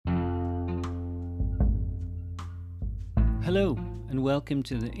Hello, and welcome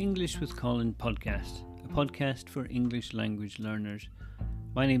to the English with Colin podcast, a podcast for English language learners.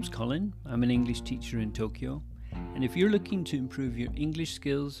 My name's Colin, I'm an English teacher in Tokyo, and if you're looking to improve your English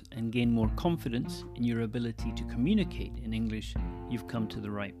skills and gain more confidence in your ability to communicate in English, you've come to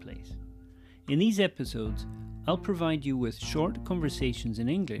the right place. In these episodes, I'll provide you with short conversations in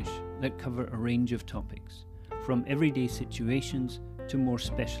English that cover a range of topics, from everyday situations to more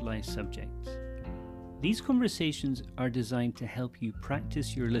specialised subjects. These conversations are designed to help you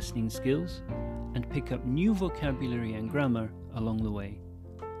practice your listening skills and pick up new vocabulary and grammar along the way.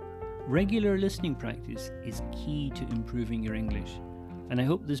 Regular listening practice is key to improving your English, and I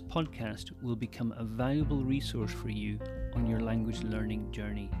hope this podcast will become a valuable resource for you on your language learning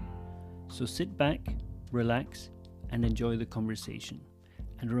journey. So sit back, relax, and enjoy the conversation.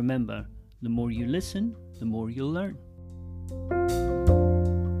 And remember, the more you listen, the more you'll learn.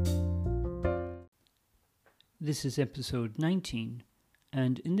 This is episode 19,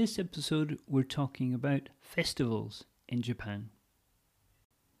 and in this episode we're talking about festivals in Japan.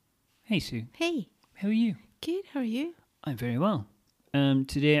 Hey Sue. Hey. How are you? Good, how are you? I'm very well.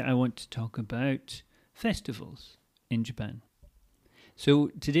 Today I want to talk about festivals in Japan. So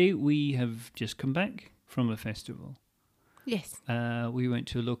today we have just come back from a festival. Yes. We went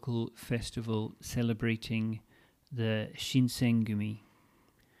to a local festival celebrating the Shinsengumi.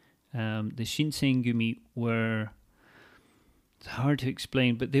 The Shinsengumi were, it's hard to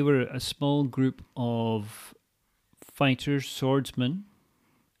explain, but they were a small group of fighters, swordsmen,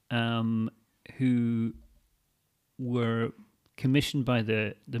 who were commissioned by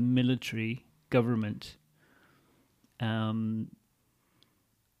the military government. And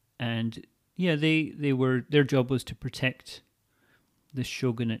yeah, their job was to protect the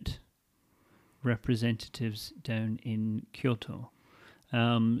shogunate representatives down in Kyoto.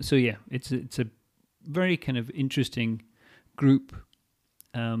 So yeah, it's a very kind of interesting group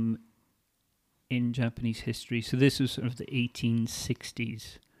in Japanese history. So this was sort of the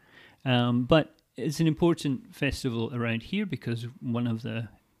 1860s. But it's an important festival around here because one of the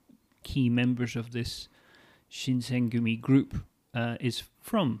key members of this Shinsengumi group is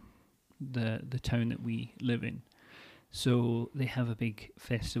from the town that we live in. So they have a big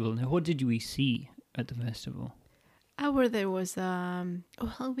festival. Now, what did we see at the festival? Where there was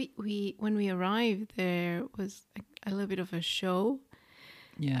we when we arrived there was a little bit of a show.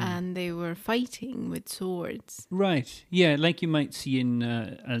 Yeah. And they were fighting with swords. Right. Yeah, like you might see in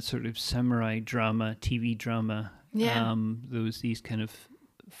a sort of samurai drama, TV drama. Yeah. There was these kind of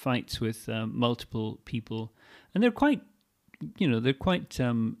fights with multiple people, and they're quite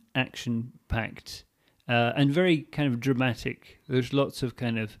action-packed and very kind of dramatic. There's lots of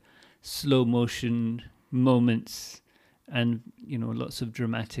kind of slow motion moments. And lots of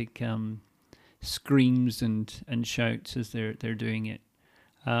dramatic screams and shouts as they're doing it.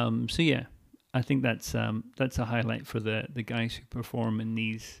 So yeah, I think that's a highlight for the guys who perform in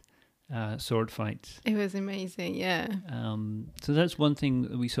these sword fights. It was amazing, yeah. So that's one thing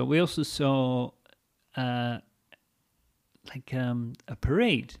that we saw. We also saw a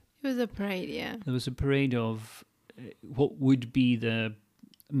parade. It was a parade, yeah. There was a parade of what would be the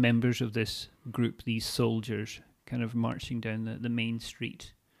members of this group, these soldiers, kind of marching down the main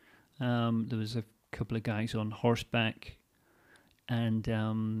street. There was a couple of guys on horseback, and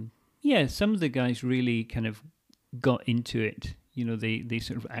some of the guys really kind of got into it. They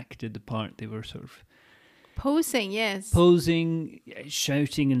sort of acted the part. They were sort of posing, yes,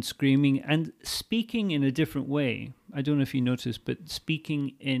 shouting and screaming and speaking in a different way. I don't know if you noticed, but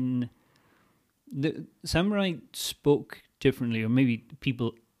speaking in the samurai spoke differently, or maybe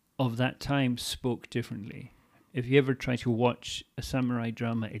people of that time spoke differently. If you ever try to watch a samurai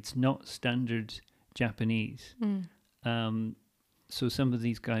drama, it's not standard Japanese. So some of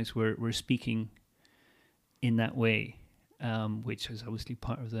these guys were speaking in that way, which was obviously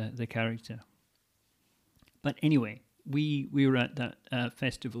part of the character. But anyway, we were at that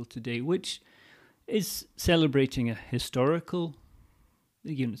festival today, which is celebrating a historical,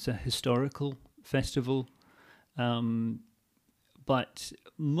 it's a historical festival. But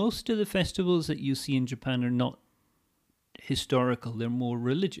most of the festivals that you see in Japan are not historical, they're more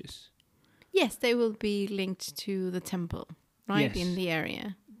religious. Yes, they will be linked to the temple, right, yes. In the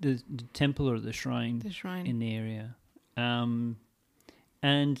area. The temple or the shrine. The shrine. In the area. And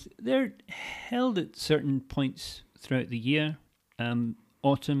they're held at certain points throughout the year.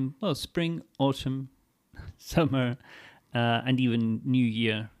 Spring, autumn, summer, and even New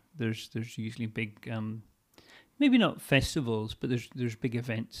Year. There's usually big... maybe not festivals, but there's big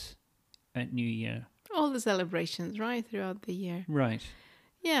events at New Year. All the celebrations, right, throughout the year. Right.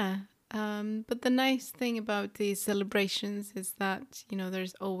 Yeah. But the nice thing about these celebrations is that,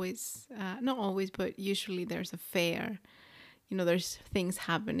 there's always, not always, but usually there's a fair, there's things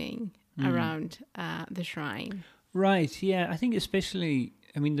happening around the shrine. Right, yeah. I think especially,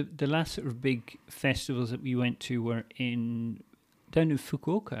 the last sort of big festivals that we went to were down in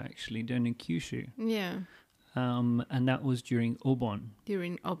Fukuoka, actually, down in Kyushu. Yeah. And that was during Obon.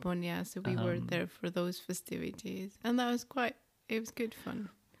 During Obon, yeah. So we were there for those festivities. And that was it was good fun.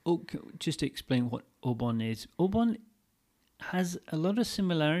 Oh, just to explain what Obon is. Obon has a lot of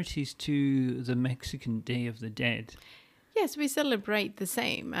similarities to the Mexican Day of the Dead. Yes, we celebrate the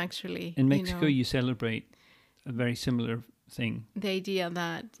same, actually. In Mexico, you celebrate a very similar thing. The idea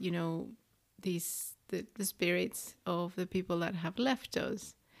that, the spirits of the people that have left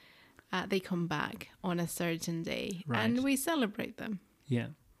us, they come back on a certain day, right. And we celebrate them. Yeah.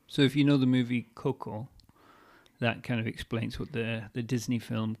 So if you know the movie Coco, that kind of explains what the Disney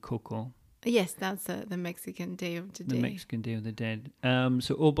film Coco. Yes, that's the Mexican Day of the Dead. The Mexican Day of the Dead.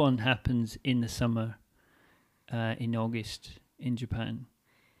 So Obon happens in the summer, in August in Japan.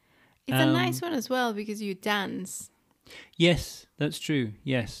 It's a nice one as well because you dance. Yes, that's true.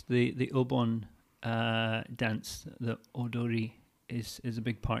 Yes, the Obon dance, the Odori, is a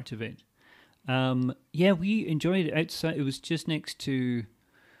big part of it. Yeah, we enjoyed it outside. It was just next to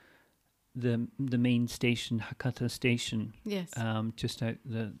the main station, Hakata Station. Yes. Just out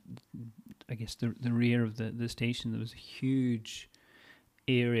the rear of the station. There was a huge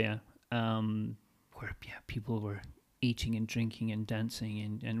area where people were eating and drinking and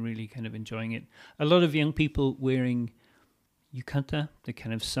dancing and really kind of enjoying it. A lot of young people wearing yukata, the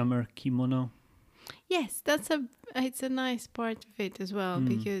kind of summer kimono. Yes, it's a nice part of it as well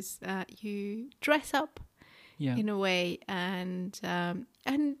because you dress up in a way, and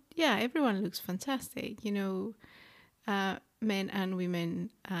everyone looks fantastic. Men and women,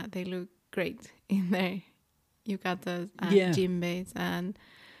 they look great in their yukatas and jimbes and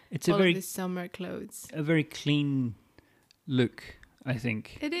it's all of these summer clothes. A very clean look, I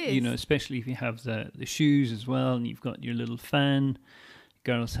think. It is. Especially if you have the shoes as well, and you've got your little fan.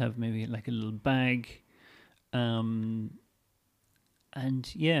 Girls have maybe like a little bag. And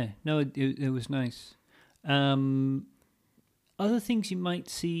yeah, no, it was nice. Other things you might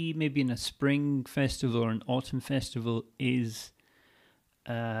see maybe in a spring festival or an autumn festival is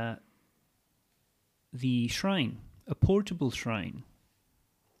the shrine, a portable shrine.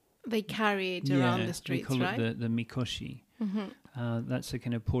 They carry it around the streets, right? They call it the mikoshi. Mm-hmm. That's a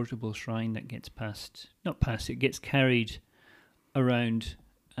kind of portable shrine that gets it gets carried around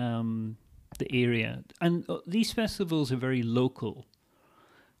the area. And these festivals are very local.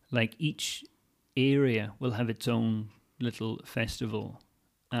 Like each area will have its own little festival.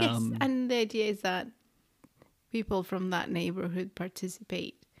 Yes, and the idea is that people from that neighborhood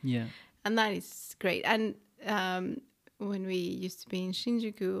participate. Yeah. And that is great. And when we used to be in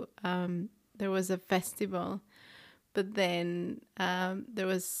Shinjuku, there was a festival, but then there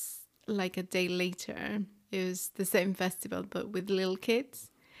was like a day later, it was the same festival, but with little kids.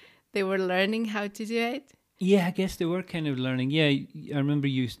 They were learning how to do it. Yeah, I guess they were kind of learning. Yeah, I remember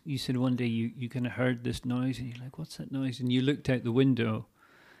you said one day you kind of heard this noise and you're like, what's that noise? And you looked out the window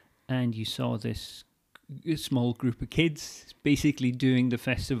and you saw this small group of kids basically doing the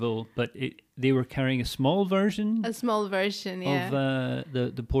festival, but they were carrying a small version. A small version, yeah. Of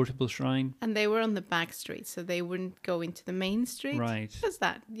the portable shrine. And they were on the back street, so they wouldn't go into the main street. Right. Because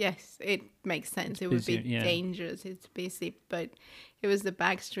yes, it makes sense. It's it busier, would be dangerous. It's busy, but it was the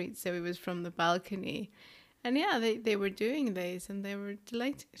back street, so it was from the balcony. And yeah, they were doing this and they were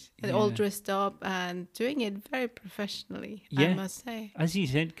delighted. Yeah. All dressed up and doing it very professionally, I must say. As you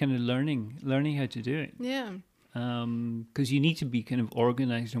said, kind of learning how to do it. Yeah. Because you need to be kind of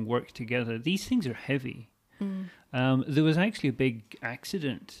organized and work together. These things are heavy. There was actually a big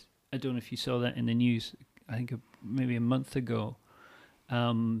accident. I don't know if you saw that in the news. I think maybe a month ago.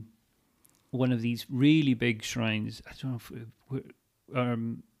 One of these really big shrines. I don't know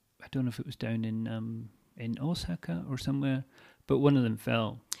if it was down in Osaka or somewhere, but one of them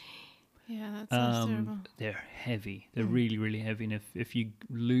fell. Yeah, that sounds terrible. They're heavy. They're really, really heavy, and if you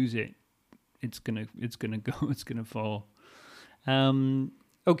lose it, it's gonna fall.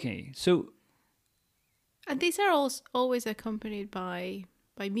 Okay, so. And these are always accompanied by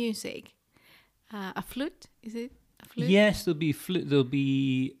music. A flute, is it a flute? Yes, there'll be flute.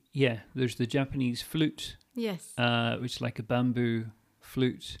 There's the Japanese flute. Yes. Which is like a bamboo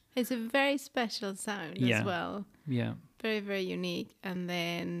flute. It's a very special sound as well. Yeah. Very, very unique. And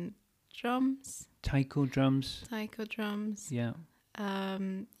then drums. Taiko drums. Yeah.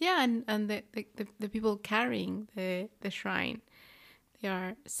 And the people carrying the shrine, they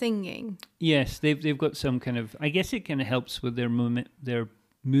are singing. Yes, they've got some kind of. I guess it kind of helps with their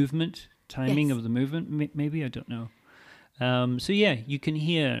movement timing Yes. of the movement. Maybe I don't know. So yeah, you can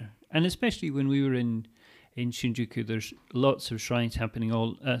hear, and especially when we were in Shinjuku, there's lots of shrines happening.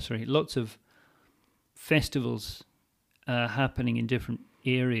 Lots of festivals happening in different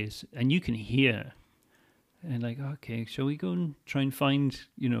areas, and you can hear. And like, okay, shall we go and try and find,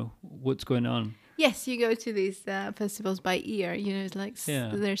 what's going on? Yes, you go to these festivals by ear. It's like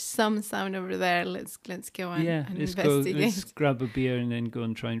there's some sound over there. Let's go and investigate. Let's grab a beer and then go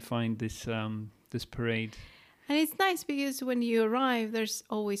and try and find this this parade. And it's nice because when you arrive, there's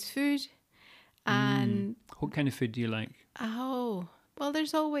always food. And what kind of food do you like? Oh, well,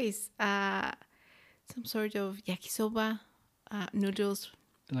 there's always some sort of yakisoba, noodles.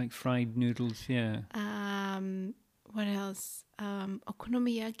 Like fried noodles, yeah. What else?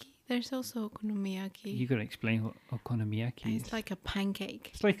 Okonomiyaki. There's also okonomiyaki. You got to explain what okonomiyaki is. It's like a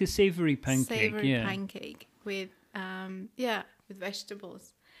pancake. It's like a savoury pancake, Savoury pancake with with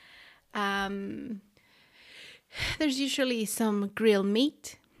vegetables. There's usually some grilled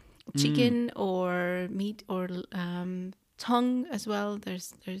meat, chicken or meat or tongue as well.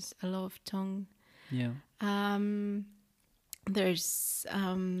 There's a lot of tongue. Yeah. There's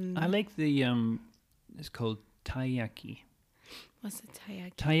I like the it's called taiyaki. What's the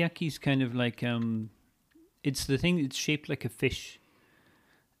taiyaki? Taiyaki is kind of like it's the thing that's shaped like a fish,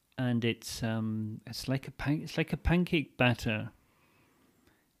 and it's like a pancake batter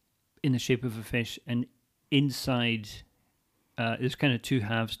in the shape of a fish, and inside there's kind of two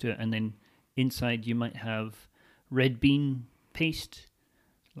halves to it, and then inside you might have red bean paste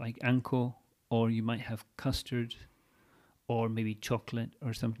like anko, or you might have custard, or maybe chocolate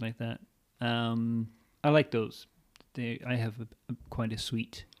or something like that. I like those. I have quite a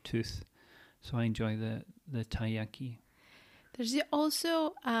sweet tooth, so I enjoy the taiyaki. There's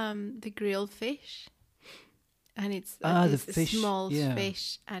also the grilled fish, and it's the fish, small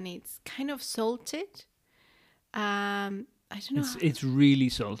fish, and it's kind of salted. I don't know. It's really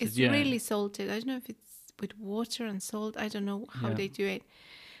salted. It's really salted. I don't know if it's with water and salt. I don't know how they do it.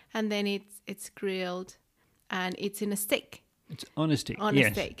 And then it's grilled, and it's in a stick. It's on a stick.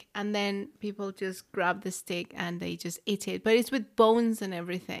 A stick. And then people just grab the stick and they just eat it. But it's with bones and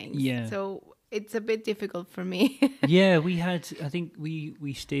everything. Yeah. So it's a bit difficult for me. Yeah, I think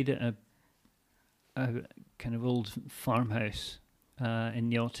we stayed at a kind of old farmhouse in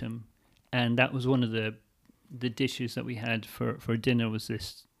the autumn. And that was one of the dishes that we had for dinner, was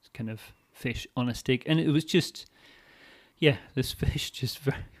this kind of fish on a stick. And it was just, this fish just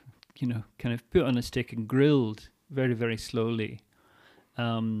very, kind of put on a stick and grilled very, very slowly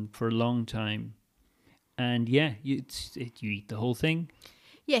for a long time. And you eat the whole thing.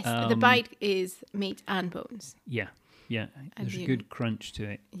 Yes, the bite is meat and bones. Yeah. There's a good crunch to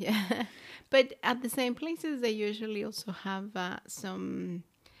it. Yeah. But at the same places, they usually also have some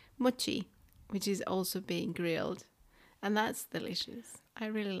mochi, which is also being grilled. And that's delicious. I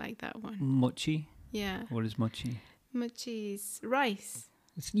really like that one. Mochi? Yeah. What is mochi? Mochi is rice.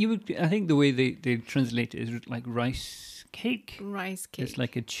 I think the way they translate it is like rice cake. Rice cake. It's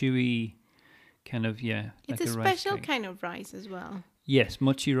like a chewy kind of, It's like a special kind of rice as well. Yes,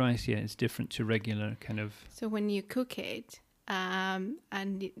 mochi rice, it's different to regular kind of. So when you cook it, and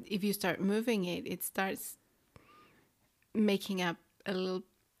if you start moving it, it starts making up a little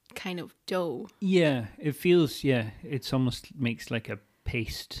kind of dough. Yeah, it feels, it almost makes like a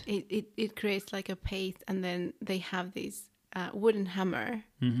paste. It creates like a paste, and then they have this wooden hammer,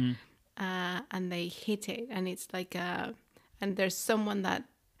 and they hit it, and it's like and there's someone that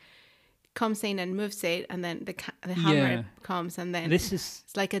comes in and moves it, and then the hammer comes, and then it's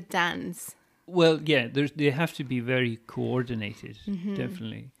like a dance. Well, they have to be very coordinated,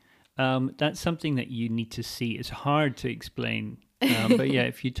 definitely. That's something that you need to see. It's hard to explain, but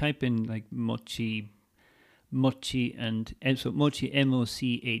if you type in like mochi, and so mochi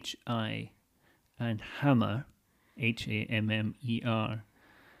MOCHI and hammer HAMMER,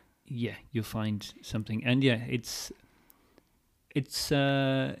 you'll find something. And it's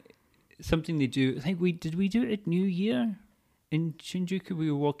something they do. I think we do it at New Year in Shinjuku.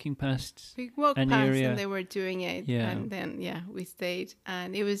 We were walking past. We walked past area, and they were doing it, and then we stayed,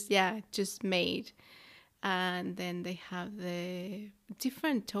 and it was just made, and then they have the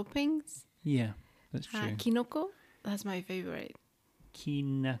different toppings. Yeah, that's true. Kinoko, that's my favorite.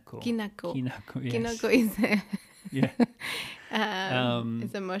 Kinako. Yes. Kinako is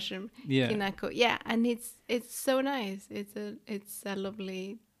it's a mushroom. Kinako. Yeah, and it's so nice. It's a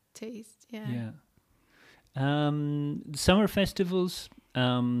lovely taste. Yeah. Summer festivals.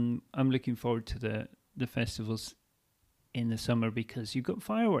 I'm looking forward to the festivals in the summer because you've got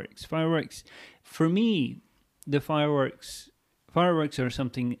fireworks. Fireworks, for me, the fireworks are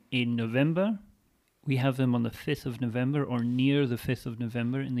something in November. We have them on the 5th of November or near the 5th of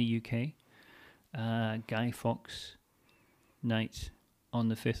November in the UK. Guy Fawkes night on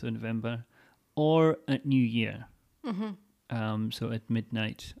the 5th of November or at New Year. So at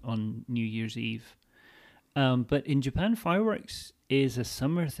midnight on New Year's Eve. But in Japan, fireworks is a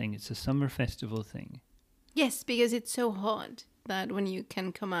summer thing. It's a summer festival thing. Yes, because it's so hot that when you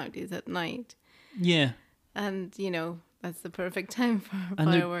can come out is at night. Yeah. And, that's the perfect time for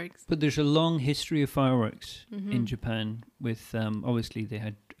fireworks. But there's a long history of fireworks in Japan with, obviously they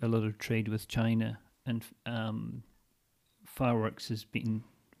had a lot of trade with China, and fireworks has been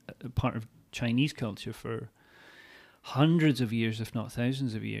a part of Chinese culture for hundreds of years, if not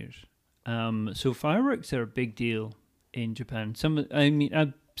thousands of years. So fireworks are a big deal in Japan.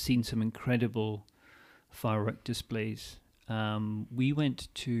 I've seen some incredible firework displays. We went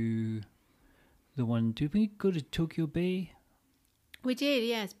to the one. Did we go to Tokyo Bay? We did,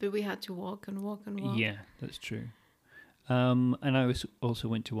 yes, but we had to walk and walk and walk. Yeah, that's true. And I also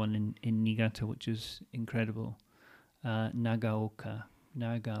went to one in Niigata, which is incredible. Nagaoka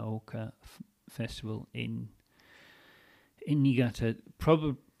Festival in Niigata.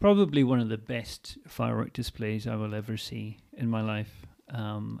 Probably one of the best firework displays I will ever see in my life.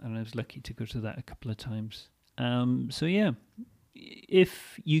 And I was lucky to go to that a couple of times. So yeah,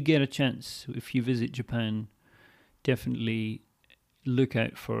 if you get a chance, if you visit Japan, definitely look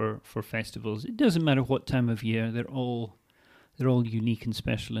out for festivals. It doesn't matter what time of year; they're all unique and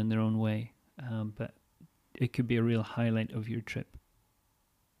special in their own way. But it could be a real highlight of your trip.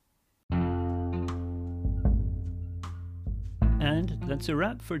 And that's a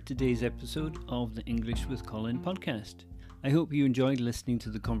wrap for today's episode of the English with Colin podcast. I hope you enjoyed listening to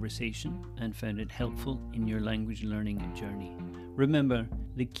the conversation and found it helpful in your language learning journey. Remember,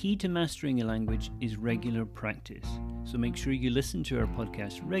 the key to mastering a language is regular practice. So make sure you listen to our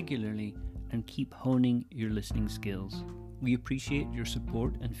podcast regularly and keep honing your listening skills. We appreciate your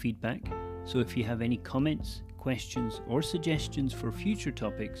support and feedback. So if you have any comments, questions, or suggestions for future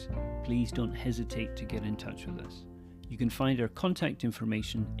topics, please don't hesitate to get in touch with us. You can find our contact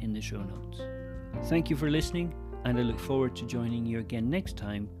information in the show notes. Thank you for listening, and I look forward to joining you again next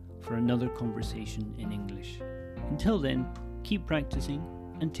time for another conversation in English. Until then, keep practicing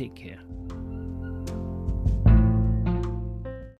and take care.